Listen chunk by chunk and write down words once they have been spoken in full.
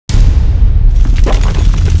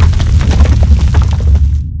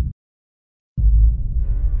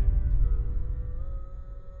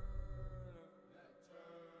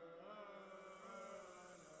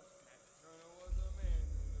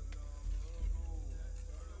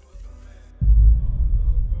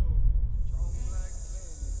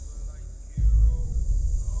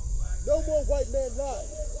Matter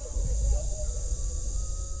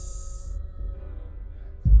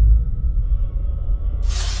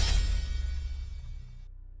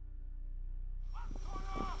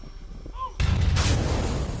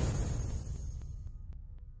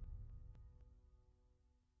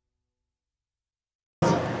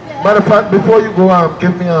of fact, before you go on,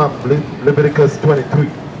 give me Leviticus 23,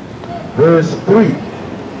 verse 3.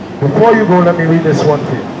 Before you go, let me read this one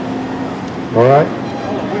to you. All right?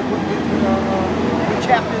 What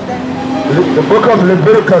chapter is that? The book of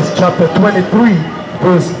Leviticus, chapter 23,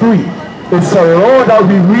 verse 3. It's a law that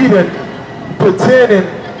we read it pertaining.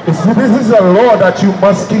 This is a law that you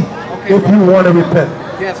must keep if you want to repent.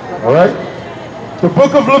 Yes, brother. All right? The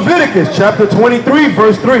book of Leviticus, chapter 23,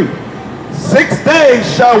 verse 3. 6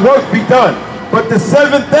 days shall work be done, but the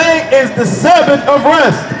 7th day is the Sabbath of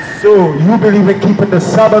rest. So you believe in keeping the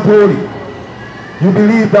Sabbath holy. You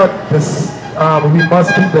believe that we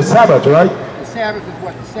must keep the Sabbath, right? The Sabbath is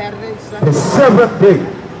what? The Saturday, Sunday? The 7th day.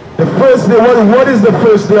 The first day, what is the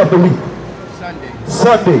first day of the week? Sunday.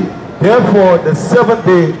 Sunday. Therefore, the 7th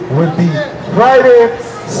day will be Friday,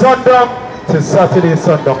 sundown to Saturday,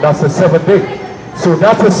 sundown. That's the 7th day. So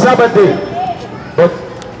that's the Sabbath day. But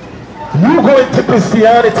you going to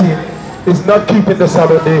Christianity is not keeping the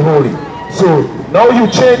Sabbath day holy. So now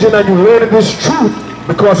you're changing and you're learning this truth,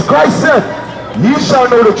 because Christ said, "Ye shall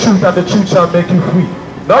know the truth, and the truth shall make you free."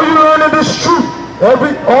 Now you're learning this truth.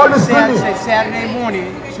 All this thing. Say Saturday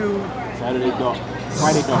morning to Saturday dark.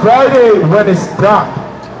 Friday dark. Friday when it's dark,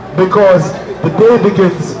 because the day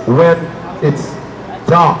begins when it's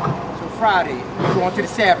dark. So Friday, we're going to the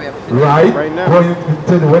Sabbath. Right? Right now.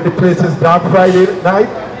 When the place is dark Friday night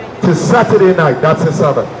to Saturday night, that's the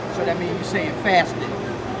Sabbath. So that means you're saying fasting.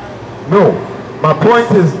 No, my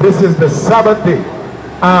point is this is the Sabbath day,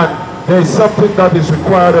 and there is something that is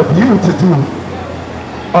required of you to do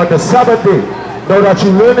on the Sabbath day. Now that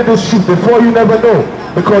you're learning this truth, before you never know,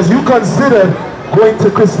 because you consider going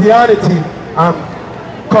to Christianity and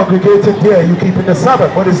congregating there, you keeping the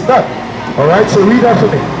Sabbath, but it's not. All right, so read that for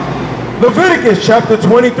me. Leviticus chapter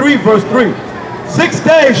 23, verse 3. 6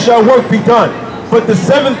 days shall work be done, but the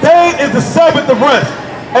 7th day is the Sabbath of rest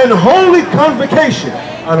and holy convocation.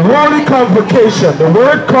 And holy convocation, the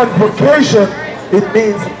word convocation, it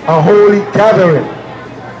means a holy gathering.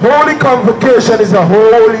 Holy convocation is a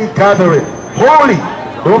holy gathering. Holy,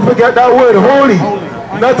 don't forget that word, holy.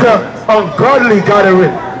 Not an ungodly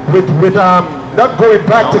gathering with not going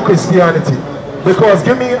back to Christianity. Because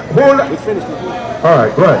give me, hold on. All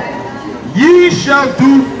right, go ahead. Ye shall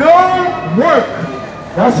do no work.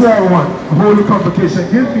 That's what I want. Holy convocation.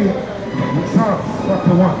 Give me Psalms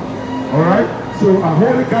chapter 1. All right. So a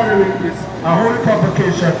holy gathering is a holy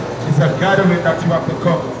convocation is a gathering that you have to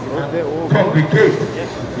come congregate.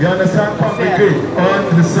 You understand? Congregate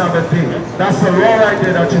on the Sabbath day. That's the law right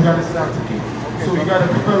there that you gotta start to keep. So you gotta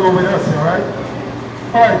follow with us. All right.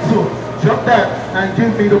 All right. So jump that and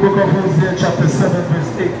give me the book of Hosea chapter 7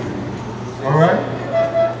 verse 8. All right.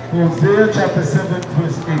 Hosea chapter 7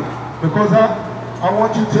 verse 8. Because I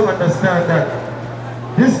want you to understand that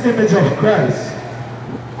this image of Christ,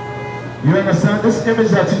 you understand this image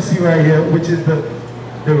that you see right here, which is the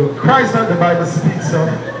Christ that the Bible speaks of,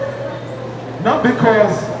 not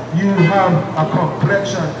because you have a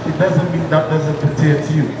complexion, it doesn't mean that doesn't pertain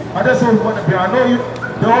to you. I just want to be, I know you,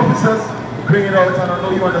 the officers bring it out and I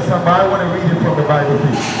know you understand, but I want to read it from the Bible,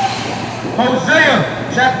 please.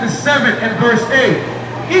 Hosea chapter 7 and verse 8.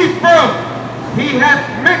 Ephraim, he hath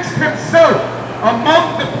mixed himself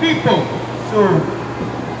among the people. So,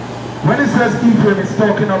 when it says Ephraim, it's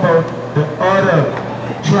talking about the other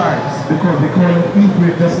tribes, because they call it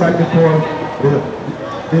Ephraim just like they call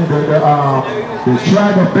the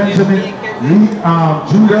tribe of Benjamin,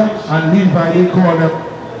 Judah, and Levi, they call them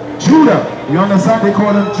Judah. You understand? They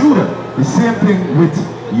call them Judah. The same thing with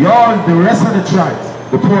y'all, the rest of the tribes.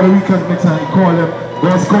 The Puerto Ricans mix and call them,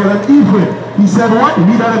 let's call them Ephraim. He said what?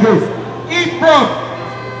 Read that again. Ephraim,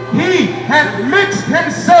 he hath mixed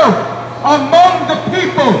himself among the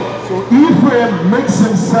people. So Ephraim mixed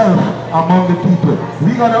himself among the people.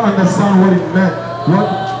 We gotta understand what it meant,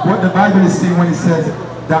 what the Bible is saying when it says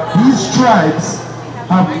that these tribes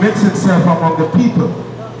have mixed itself among the people.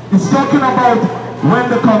 It's talking about when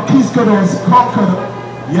the conquistadors conquered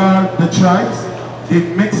the tribes, they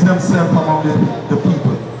mixed themselves among the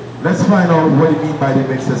people. Let's find out what it means by they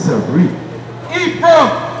mix themselves. Read. Ephraim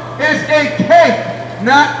is a cake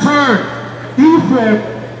not turned. Ephraim,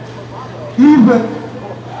 even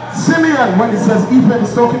Simeon, when it says Ephraim,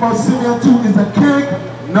 it's talking about Simeon too, is a cake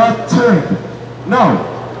not turned. Now,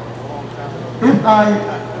 if I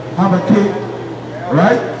have a cake,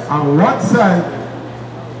 right, on one side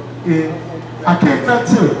A cake nut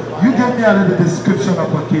too. You give me a little description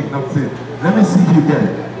of a cake nut too. Let me see if you get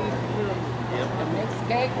it. A mixed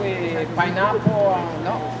cake with pineapple,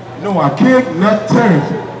 no. No, a cake nut turn.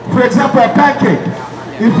 For example, a pancake.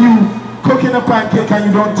 If you cook in a pancake and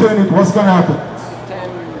you don't turn it, what's going to happen? Then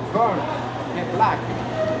burn, get black,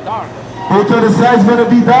 dark. Both of the sides going to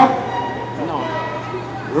be dark? No.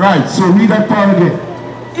 Right, so read that part again.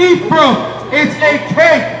 Ephraim is a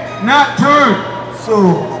cake not turned.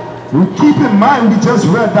 So, we keep in mind, we just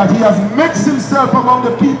read that he has mixed himself among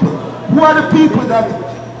the people. Who are the people that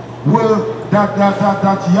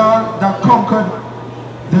conquered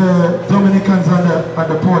the Dominicans and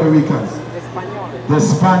the Puerto Ricans? The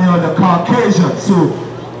Spaniard, the Caucasian. So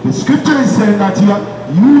the scripture is saying that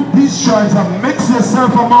you these tribes have mixed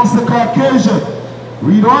yourself amongst the Caucasian.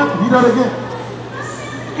 Read on, read that again.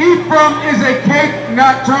 Ephraim is a cake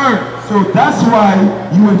not turned. So that's why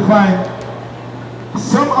you will find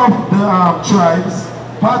some of the tribes,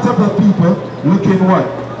 part of the people, looking what?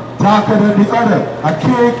 Darker than the other. A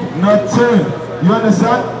cake not turned. You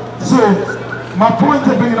understand? So my point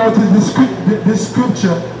of bringing out this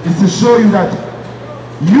scripture is to show you that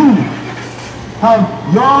you have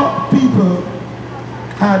your people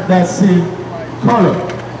had that same color.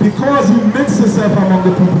 Because you mix yourself among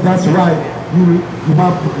the people, that's why you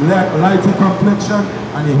have lighter complexion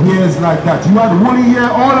and your hair is like that. You had woolly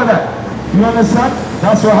hair, all of that. You understand?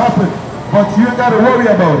 That's what happened. But you ain't got to worry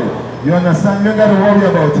about it. You understand? You ain't got to worry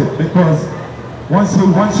about it. Because once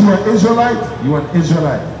you are Israelite, you are an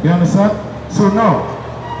Israelite. You understand? So now,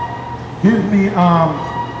 give me,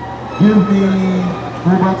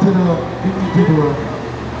 go back to the,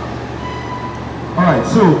 all right,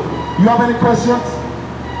 so, you have any questions?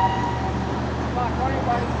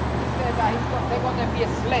 Everybody said that they're going to be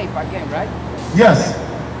a slave again, right? Yes.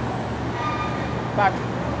 But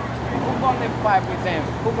who's going to fight with them?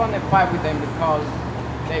 Who's going to fight with them because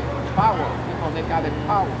they have power, because they got the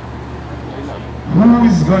power? You know? Who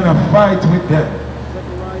is going to fight with them?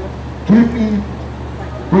 Give me,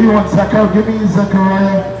 what you want, Zechariah? Give me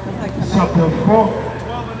Zechariah chapter 4.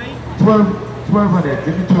 12 and 8.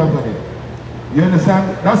 Give me 12 and 8. You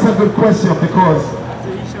understand? That's a good question because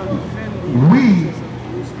we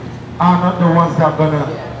are not the ones that are going to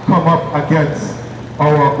come up against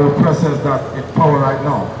our oppressors that in power right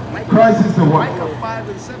now. Christ is the one.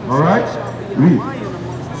 Alright? Read.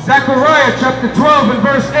 Zechariah chapter 12 and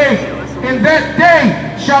verse 8. In that day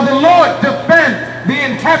shall the Lord defend the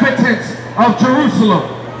inhabitants of Jerusalem.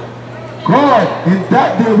 God, in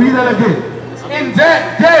that day, read that again. In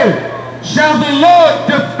that day shall the Lord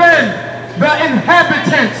defend the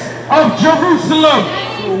inhabitants of Jerusalem.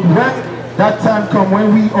 When that time comes,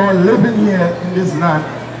 when we are living here in this land,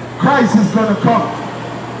 Christ is going to come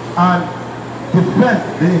and defend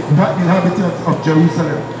the inhabitants of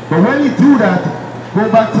Jerusalem. But when he do that, go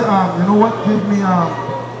back to, you know what, give me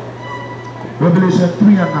Revelation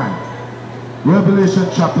 3 and 9. Revelation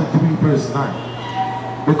chapter 3 verse 9.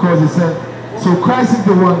 Because it said, so Christ is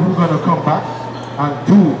the one who's going to come back and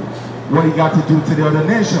do what he got to do to the other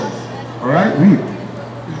nations. Alright, read.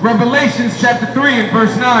 Revelations chapter 3 and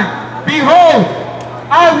verse 9. Behold,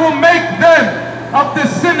 I will make them of the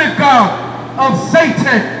synagogue of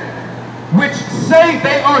Satan, which say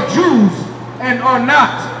they are Jews and are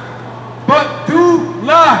not, but do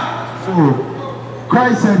lie. So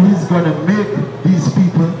Christ said he's going to make these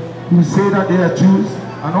people who say that they are Jews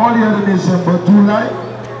and all the other nations but do lie.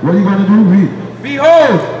 What are you going to do? Read.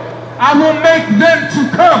 Behold, I will make them to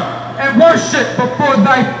come and worship before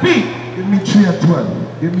thy feet. Give me 3 and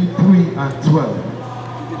 12. Give me 3 and 12.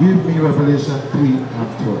 Give me Revelation 3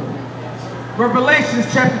 and 12. Revelations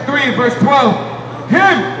chapter 3 and verse 12.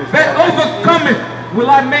 Him that overcometh will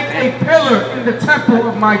I make a pillar in the temple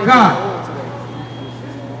of my God.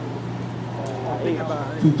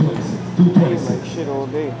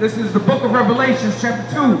 226. This is the book of Revelations chapter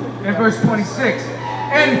 2 and verse 26.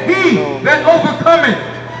 And he that overcometh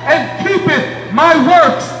and keepeth my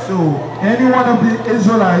works. So any one of the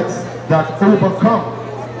Israelites that overcome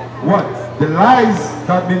what? The lies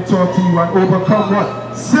that been taught to you and overcome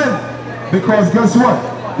what? Sin. Because guess what?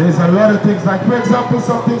 There's a lot of things like, for example,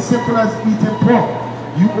 something simple as eating pork.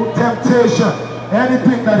 You temptation,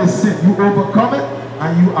 anything that is sin, you overcome it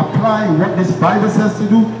and you apply what this Bible says to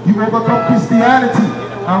do. You overcome Christianity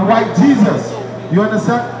and white Jesus. You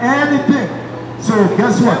understand? Anything. So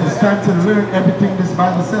guess what? It's time to learn everything this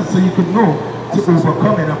Bible says so you can know to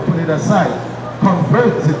overcome it and put it aside.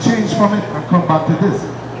 Convert, to change from it and come back to this.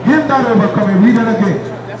 Him that overcometh, read it again.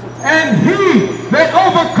 And he that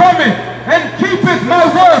overcometh and keepeth my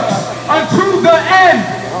works unto the end,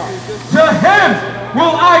 to him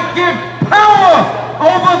will I give power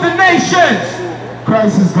over the nations.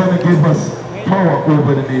 power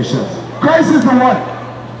over the nations. Christ is the one.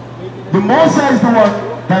 The Messiah is the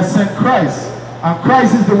one that sent Christ. And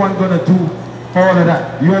Christ is the one going to do all of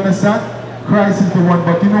that. You understand? Christ is the one.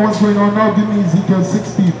 But you know what's going on now? Give me Ezekiel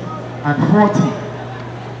 16 and 14.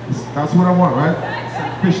 That's what I want, right?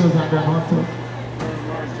 Fishers and then hunters.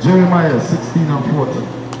 Jeremiah 16 and 14.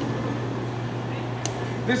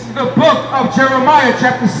 This is the book of Jeremiah,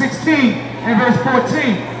 chapter 16 and verse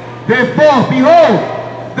 14. Therefore, behold,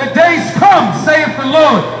 the days come, saith the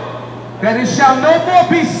Lord, that it shall no more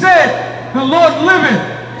be said, the Lord liveth,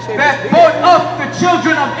 that brought up the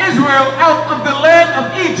children of Israel out of the land of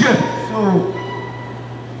Egypt. So,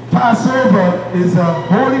 Passover is a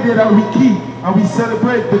holy day that we keep and we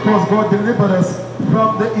celebrate because God delivered us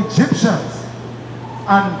from the Egyptians.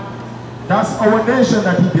 And that's our nation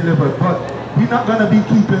that he delivered. But we're not going to be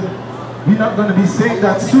keeping, we're not going to be saying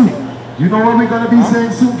that soon. You know what we're going to be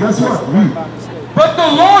saying soon? Guess what? Read. But the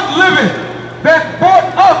Lord liveth, that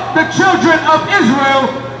brought up the children of Israel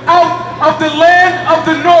out of the land of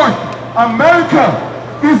the north. America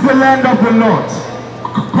is the land of the Lord.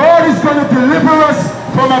 God is going to deliver us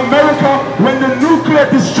from America when the nuclear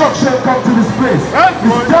destruction comes to this place.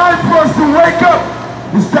 It's time for us to wake up.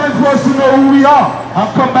 It's time for us to know who we are and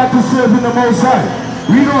come back to serve in the Most High.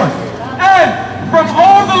 Read on. And from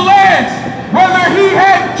all the lands, whether he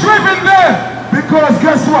had driven them. Because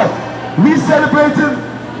guess what? We celebrated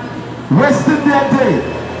West India Day.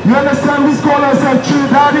 You understand? We call ourselves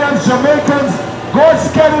Trinidadians, Jamaicans. God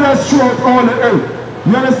scattered us throughout all the earth.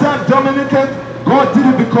 You understand? Dominican, God did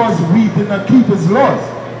it because we did not keep his laws.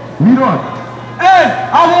 Read on. And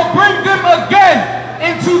I will bring them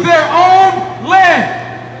again into their own land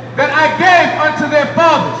that I gave unto their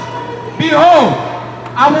fathers. Behold,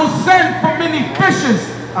 I will send for many fishes.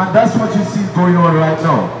 And that's what you see going on right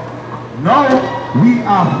now. Now we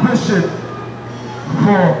are fishing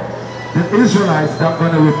for the Israelites that are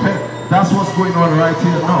going to repent. That's what's going on right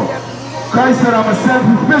here now. Christ said, I'm going to send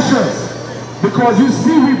you fishers. Because you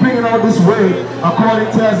see we bringing out this way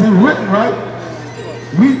according to as it's written, right?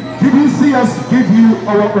 Did you see us give you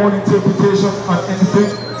our own interpretation on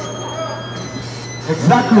anything?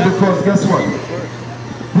 Exactly, because guess what?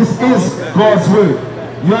 This is God's word.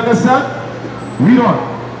 You understand? Read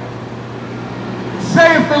on.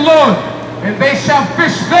 Saith the Lord, and they shall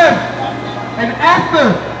fish them. And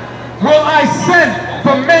after will I send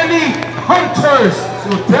for many hunters. So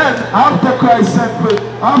then, after Christ sent for,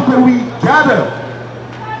 after we gather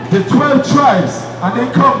the 12 tribes, and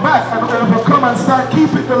they come back and overcome and start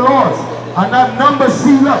keeping the laws, and that number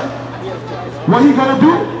seal up, what he gonna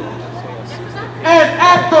do? And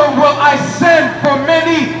after will I send for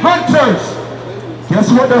many hunters. Guess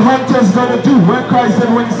what the hunters gonna do? When Christ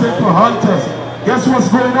said when he sent for hunters, guess what's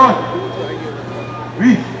going on?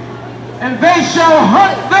 Read. And they shall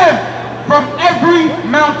hunt them from every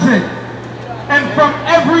mountain and from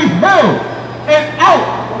every hill and out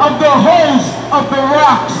of the holes of the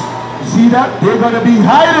rocks. See that? They're gonna be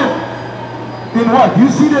hiding in what? You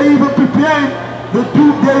see they're even preparing the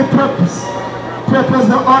doomsday purpose. Purpose,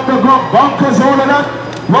 the underground bunkers, all of that.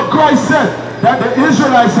 What Christ said, that the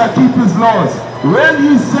Israelites are keep his laws. When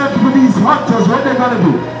he sent for these hunters, what they gonna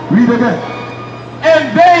do? Read again.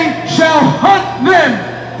 And they shall hunt them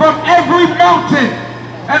from every mountain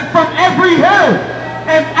and from every hill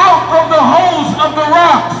and out of the holes of the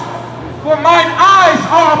rocks. For mine eyes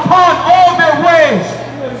are upon all their ways.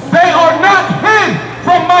 They are not hid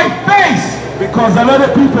from my face. Because a lot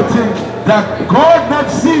of people think that God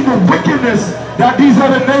not seeing the wickedness that these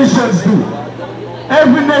other nations do.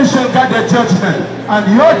 Every nation got their judgment. And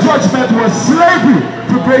your judgment was slavery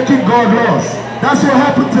for breaking God's laws. That's what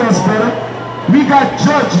happened to us, brother. We got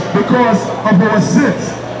judged because of our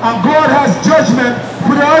sins. And God has judgment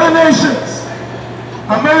for the other nations.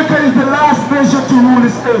 America is the last nation to rule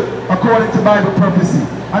this earth, according to Bible prophecy.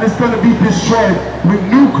 And it's going to be destroyed with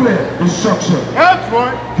nuclear destruction. That's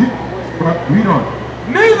right. Read on.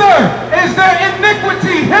 Neither is there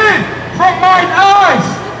iniquity hid from mine eyes.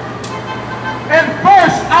 And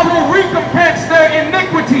first I will recompense their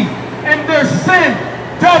iniquity and their sin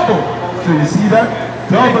double. So you see that?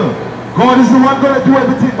 Double. God is the one going to do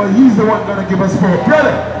everything, but he's the one going to give us power.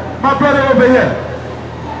 Brother, my brother over here.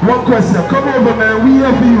 One question. Come over, man. We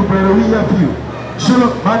here for you, brother. We here for you.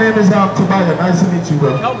 Sure, my name is Tobiah. Nice to meet you,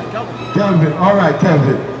 bro. Kelvin. All right,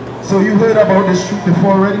 Kelvin. So you heard about this street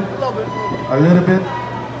before already? A little bit. A little bit?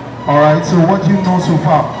 All right, so what do you know so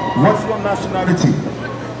far? What's your nationality?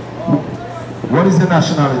 What is your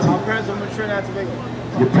nationality? My parents are from Trinidad and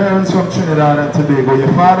Tobago. Your parents from Trinidad and Tobago.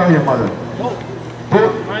 Your father or your mother? Both.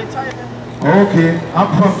 Both? My entire family. Okay, I'm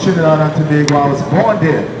from Trinidad and Tobago. I was born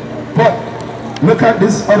there. But Look at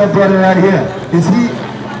this other brother right here. Is he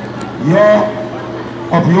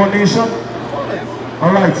of your nation?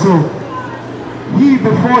 Alright, so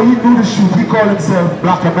before he knew the truth, he called himself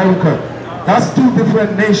Black American. That's two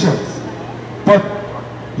different nations. But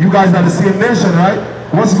you guys are the same nation, right?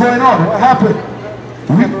 What's going on? What happened?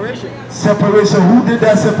 Separation. Separation. Who did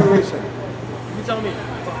that separation? You tell me.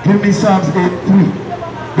 Give me Psalms 8:3.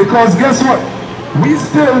 Because guess what? We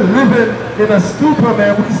still living in a stupor,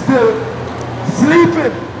 man. We still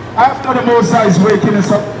sleeping after the Most High is waking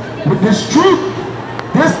us up with this truth.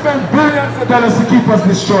 They spend billions of dollars to keep us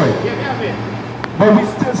destroyed. But we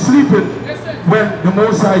still sleeping when the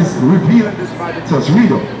Most High is revealing this Bible to us.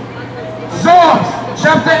 Read it. Psalms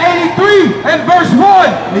chapter 83 and verse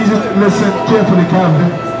 1. Need you to listen carefully,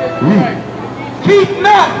 Calvin. Read. Keep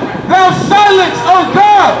not thou silence, O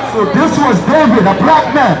God. So this was David, a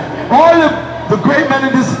black man. All the great men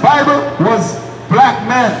in this Bible was black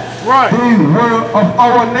men. Right. They were of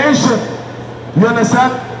our nation. You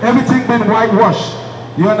understand? Everything been whitewashed.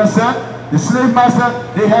 You understand? The slave master,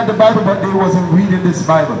 they had the Bible, but they wasn't reading this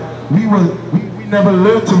Bible. We never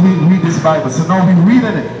learned to read this Bible. So now we're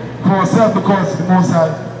reading it for ourselves because the Most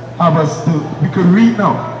High have us to. We could read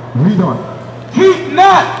now. Read on. Keep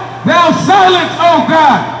not thou silence, O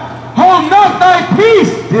God. Hold not thy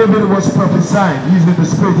peace. David was prophesying. He's in the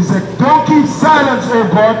spirit. He said, don't keep silence, O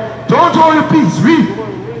God. Don't hold your peace. Read.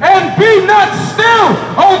 And be not still,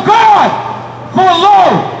 O God. For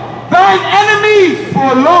lo, thine enemies.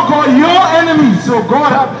 For lo, God, your enemies. So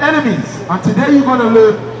God have enemies. And today you're going to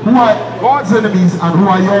learn who are God's enemies and who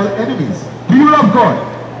are your enemies. Do you love God?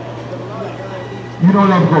 You don't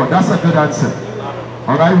love God. That's a good answer.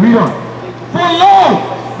 All right, read on. For lo,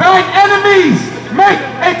 thine enemies make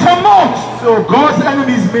a tumult. So God's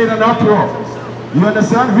enemies made an uproar. You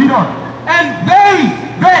understand? Read on. And they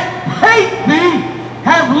that hate thee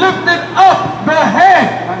have lifted up the head.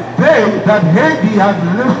 And they that hate thee have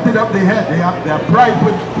lifted up their head. They are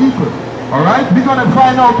prideful people. All right? We're going to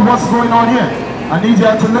find out what's going on here. I need you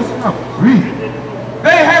to listen up. Read.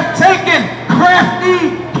 They have taken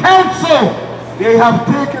crafty counsel. They have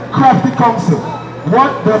taken crafty counsel.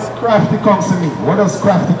 What does crafty counsel mean? What does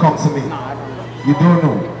crafty counsel mean? You don't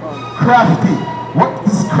know. Crafty. What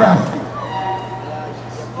is crafty?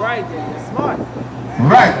 Right, smart.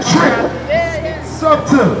 Right. Trick.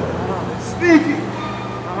 Subtle. Sneaky.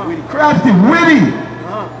 Crafty. Witty.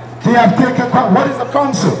 They have taken. What is a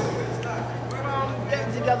counsel?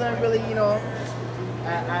 Getting together and really,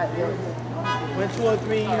 when 2 or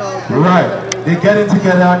 3, Right. They're getting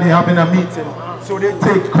together and they're having a meeting. So they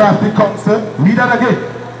take crafty counsel. Read that again.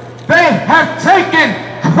 They have taken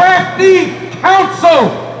crafty counsel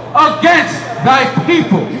against thy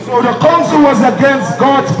people. So the counsel was against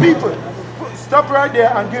God's people. Stop right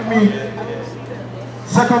there and give me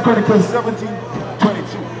 2 Chronicles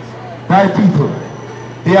 17:22. Thy people.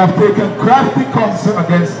 They have taken crafty counsel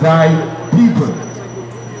against thy people.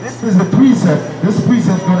 This is the precept. This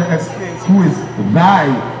precept is going to explain who is thy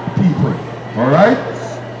people. Alright?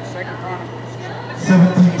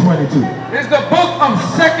 17:22. It's the book of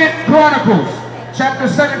 2 Chronicles, chapter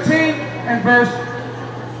 17 and verse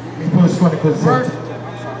 1 Chronicles 17.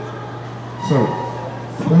 So,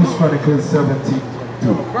 1 Chronicles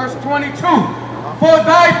 17:22. Verse 22. For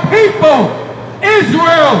thy people,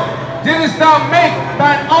 Israel, didst thou make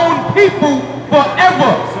thine own people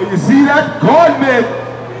forever. So you see that? God made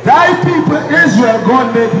thy people Israel,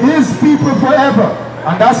 God made his people forever.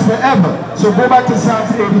 And that's forever. So go back to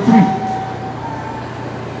Psalms 83.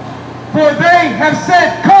 For they have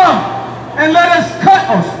said, come and let us cut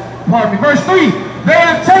us. Pardon me. Verse 3. They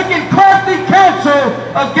have taken crafty counsel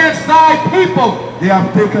against thy people. They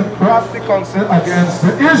have taken crafty counsel against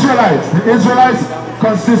the Israelites. The Israelites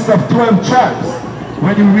consist of 12 tribes.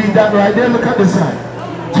 When you read that right there, look at the sign.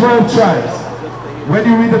 12 tribes. When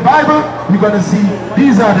you read the Bible, you're going to see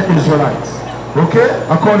these are the Israelites. Okay?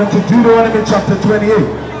 According to Deuteronomy chapter 28.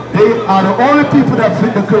 They are the only people that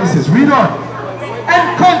fit the curses. Read on. And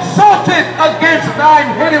consulted against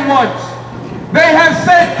thine hidden ones. They have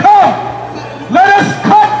said, come, let us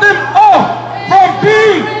cut them off from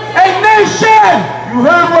being a nation. You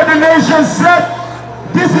heard what the nations said?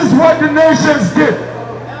 This is what the nations did.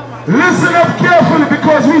 Listen up carefully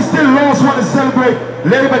because we still lost want to celebrate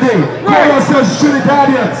Labor Day. Call ourselves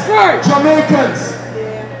Trinidadians, Jamaicans.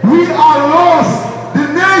 We are lost. The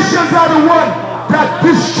nations are the one that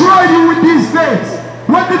destroyed you with these names.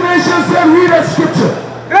 What the nations said, read that scripture.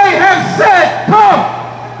 They have said, come,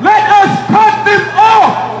 let us cut them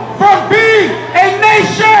off from being a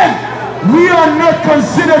nation. We are not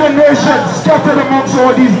considered a nation scattered amongst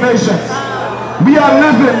all these nations. We are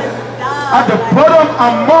living at the bottom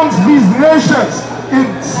amongst these nations in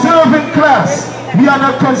servant class. We are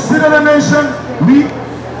not considered a nation.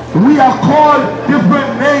 We are called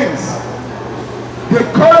different names. They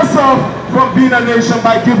cut us off from being a nation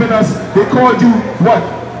by giving us, they called you what?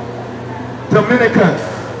 Dominican.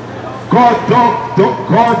 God's dog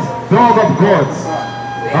of gods.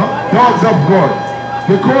 Dogs of God.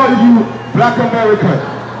 They call you Black American.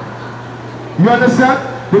 You understand?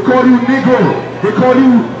 They call you Negro. They call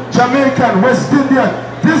you Jamaican, West Indian.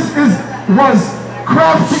 This was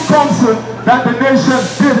crafty counsel that the nation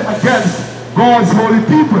did against God's holy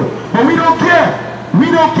people. But we don't care. We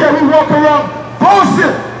don't care. We walk around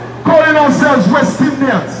boasting, calling ourselves West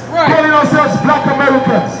Indians, calling ourselves Black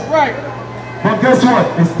Americans. Right. But guess what?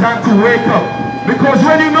 It's time to wake up. Because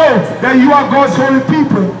when you know that you are God's holy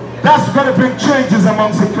people, that's going to bring changes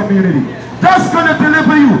amongst the community. That's going to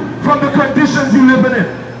deliver you from the conditions you live in.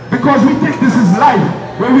 Because we think this is life,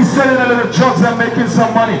 where we're selling a little drugs and making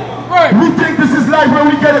some money. Right. We think this is life where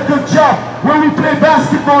we get a good job, where we play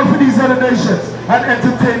basketball for these other nations and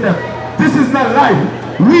entertain them. This is not life.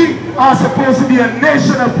 We are supposed to be a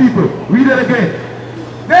nation of people. Read it again.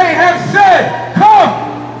 They have said,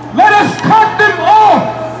 come, let us cut them off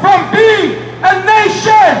from being a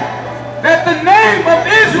nation, that the name of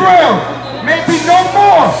Israel may be no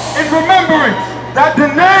more in remembrance. That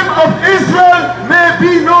the name of Israel may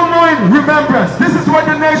be no more in remembrance. This is what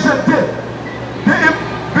the nation did.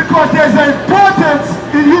 Because there's an importance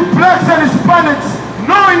in you blacks and Hispanics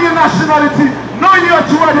knowing your nationality, knowing you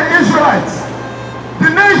are the Israelites.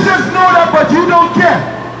 The nations know that, but you don't care.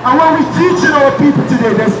 And when we teaching our people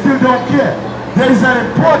today, they still don't care. There is an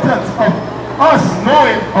importance of us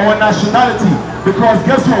knowing our nationality. Because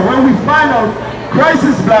guess what? When we find out Christ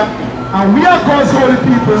is black, and we are God's holy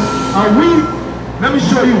people, and we, let me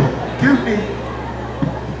show you, give me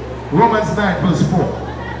Romans 9 verse 4.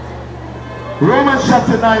 Romans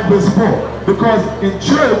chapter 9 verse 4. Because in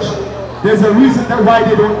church, there's a reason that why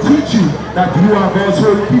they don't teach you that you are God's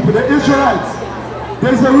holy people, the Israelites.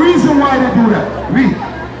 There's a reason why they do that. Read.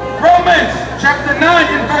 Romans chapter 9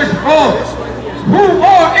 and verse 4. Who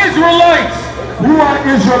are Israelites? Who are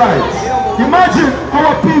Israelites? Imagine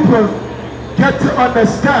our people get to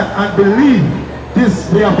understand and believe this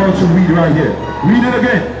we are about to read right here. Read it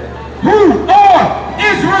again. Who are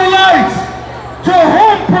Israelites? To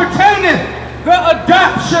whom pertaineth the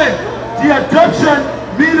adoption? The adoption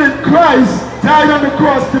meaning Christ died on the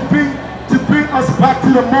cross to bring us back to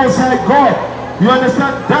the Most High God. You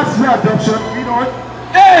understand? That's the adoption. You know it?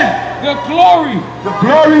 And the glory. The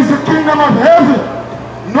glory is the kingdom of heaven.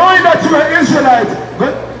 Knowing that you are Israelite,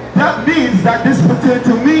 but that means that this pertains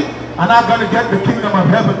to me, and I'm going to get the kingdom of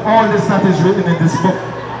heaven. All this that is written in this book.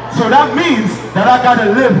 So that means that I got to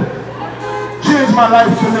live, change my life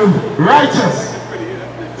to live righteous.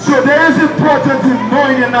 So there is importance in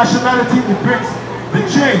knowing your nationality. It brings the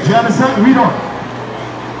change. You understand? Read on.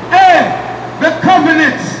 And the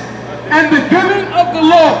covenants and the giving of the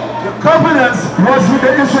law. The covenants was with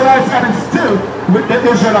the Israelites, and it's still with the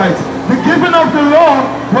Israelites. The giving of the law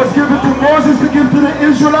was given to Moses to give to the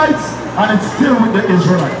Israelites, and it's still with the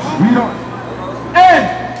Israelites. Read on. And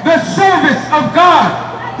the service of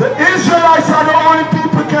God. The Israelites are the only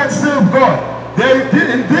people who can serve God. They did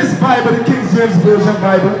in this Bible, the King James Version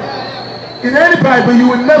Bible. In any Bible, you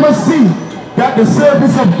will never see that the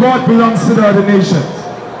service of God belongs to the other nations.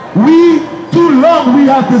 Too long we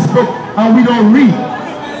have this book and we don't read.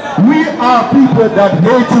 We are people that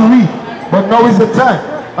hate to read, but now is the time.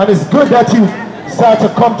 And it's good that you start to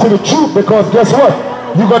come to the truth, because guess what?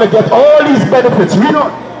 You're going to get all these benefits. Read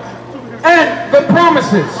on. And the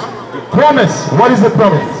promises. Promise. What is the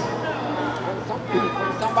promise?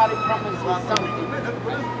 Somebody promises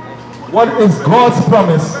something. What is God's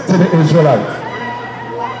promise to the Israelites?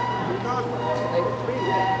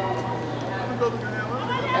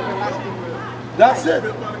 That's it.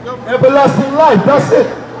 Everlasting life. That's it.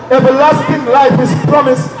 Everlasting life is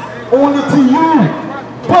promised only to you.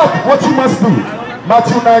 But what you must do,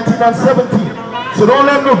 Matthew 19 and 17. So don't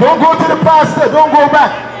let him know. Don't go to the pastor. Don't go back.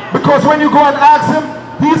 Because when you go and ask him,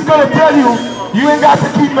 he's going to tell you, you ain't got to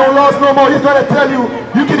keep no laws no more. He's going to tell you,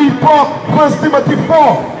 you can eat pork. 1 Timothy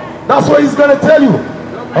 4. That's what he's going to tell you.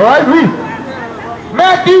 All right, read.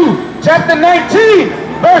 Matthew chapter 19,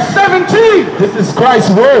 verse 17. This is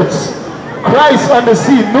Christ's words. Christ on the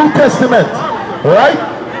sea, New Testament. Alright?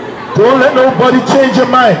 Don't let nobody change your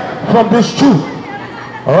mind from this truth.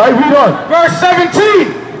 Alright, read on. Verse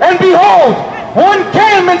 17. And behold, one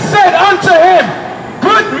came and said unto him,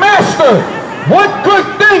 Good master, what good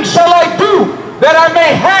thing shall I do that I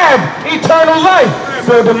may have eternal life?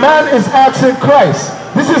 So the man is asking Christ.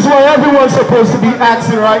 This is what everyone's supposed to be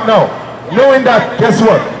asking right now. knowing that, guess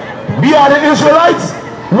what? We are the Israelites.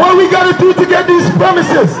 What we got to do to get these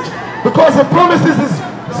promises? Because the promises is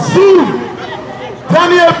soon.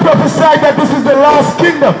 Daniel prophesied that this is the last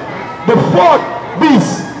kingdom, the fourth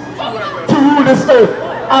beast to rule this earth.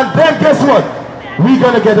 And then guess what? We're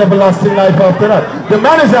going to get everlasting life after that. The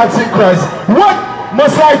man is asking Christ, what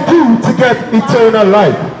must I do to get eternal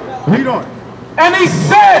life? Read on. And he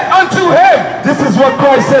said unto him, this is what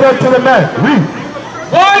Christ said unto the man. Read.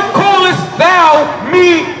 Why callest thou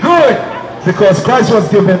me good? Because Christ was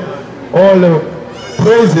giving all the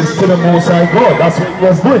praises to the Most High God. That's what he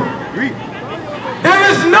was doing. Read. There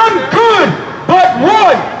is none good but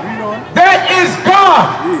one, that is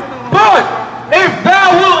God. But if thou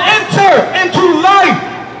wilt enter into life,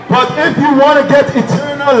 but if you want to get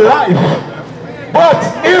eternal life,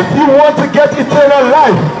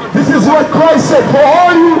 this is what Christ said. For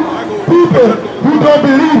all you people who don't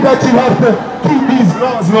believe that you have to keep these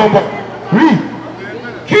laws no more. Read.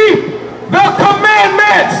 Keep the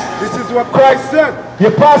commandments. This is what Christ said.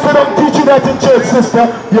 Your pastor don't teach you that in church, sister.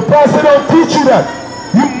 Your pastor don't teach you that.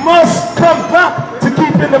 You must come back to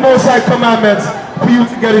keeping the Most High commandments for you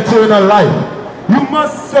to get eternal life. You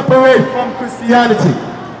must separate from Christianity.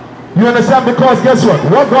 You understand? Because guess what?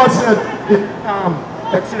 What God said in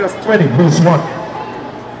Exodus 20, verse 1.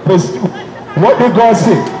 Verse 2. What did God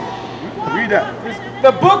say? Read that.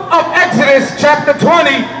 The book of Exodus chapter 20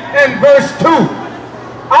 and verse 2.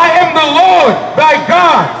 I am the Lord thy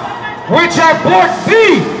God, which have brought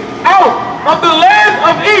thee out of the land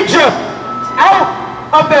of Egypt, out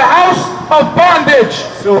of the house of bondage.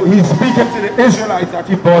 So he's speaking to the Israelites that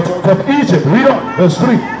he brought out of Egypt. Read on, verse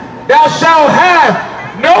 3. Thou shalt have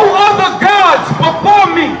no other gods before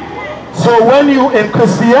me. So when you in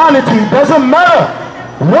Christianity, it doesn't matter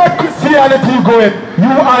what Christianity you go in,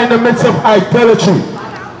 you are in the midst of idolatry.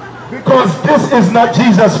 Because this is not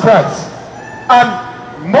Jesus Christ.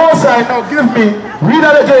 And Moses, now give me, read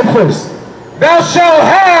that again first. Thou shalt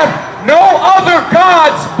have no other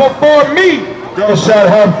gods before me. Thou shalt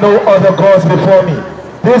have no other gods before me.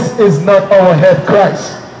 This is not our head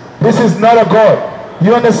Christ. This is not a God.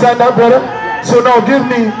 You understand that, brother? So now give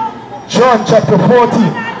me John chapter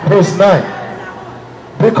 14, verse 9.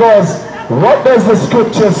 Because what does the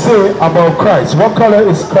scripture say about Christ? What color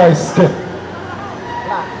is Christ's skin?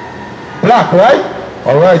 Black, right?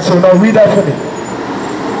 Alright, so now read that for me.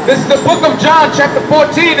 This is the book of John chapter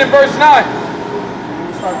 14 and verse 9.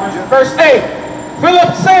 Verse 8.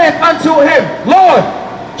 Philip said unto him, Lord,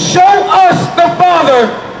 show us the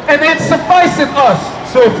Father, and it sufficeth us.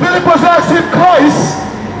 So Philip was asking Christ,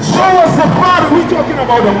 show us the Father. We're talking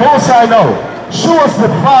about the Most High now. Show us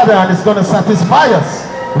the Father, and it's going to satisfy us.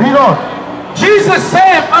 Read on. Jesus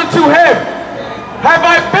said unto him, have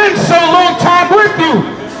I been so long time with you,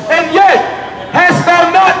 and yet hast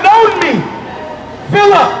thou not known me?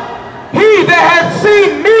 Philip, he that hath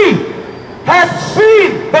seen me hath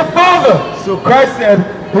seen the Father. So Christ said,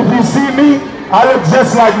 if you see me, I look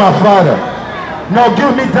just like my Father. Now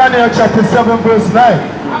give me Daniel chapter 7 verse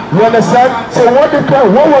 9. You understand? So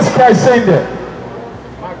what was Christ saying there?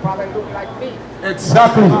 My Father look like me.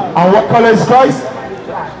 Exactly. And what color is Christ?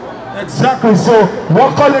 Black. Exactly. So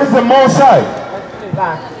what color is the Most High?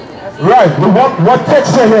 Black. Right. What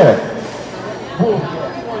texture here?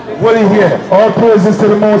 Woolly here. All praises to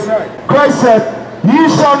the Most High. Christ said, ye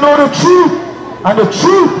shall know the truth, and the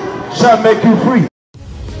truth shall make you free.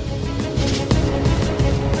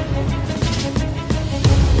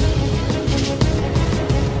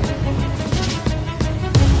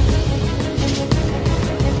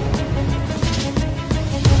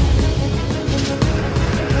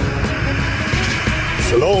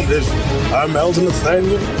 Shalom, Israel. I'm Elder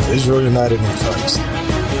Nathaniel, Israel United in Christ.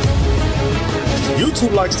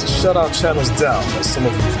 YouTube likes to shut our channels down, as some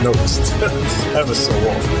of you have noticed, ever so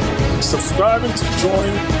often. Subscribing to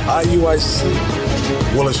join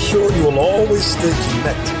IUIC will assure you will always stay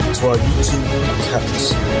connected to our YouTube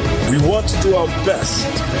accounts. We want to do our best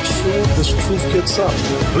to make sure this truth gets out.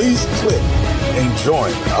 Please click and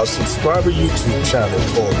join our subscriber YouTube channel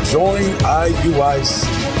called Join IUIC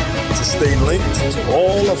to stay linked to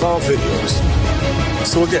all of our videos.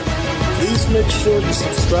 So again, please make sure you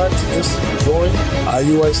subscribe to this Join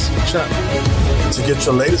IUIC channel to get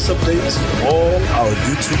your latest updates from all our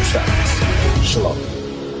YouTube channels. Shalom.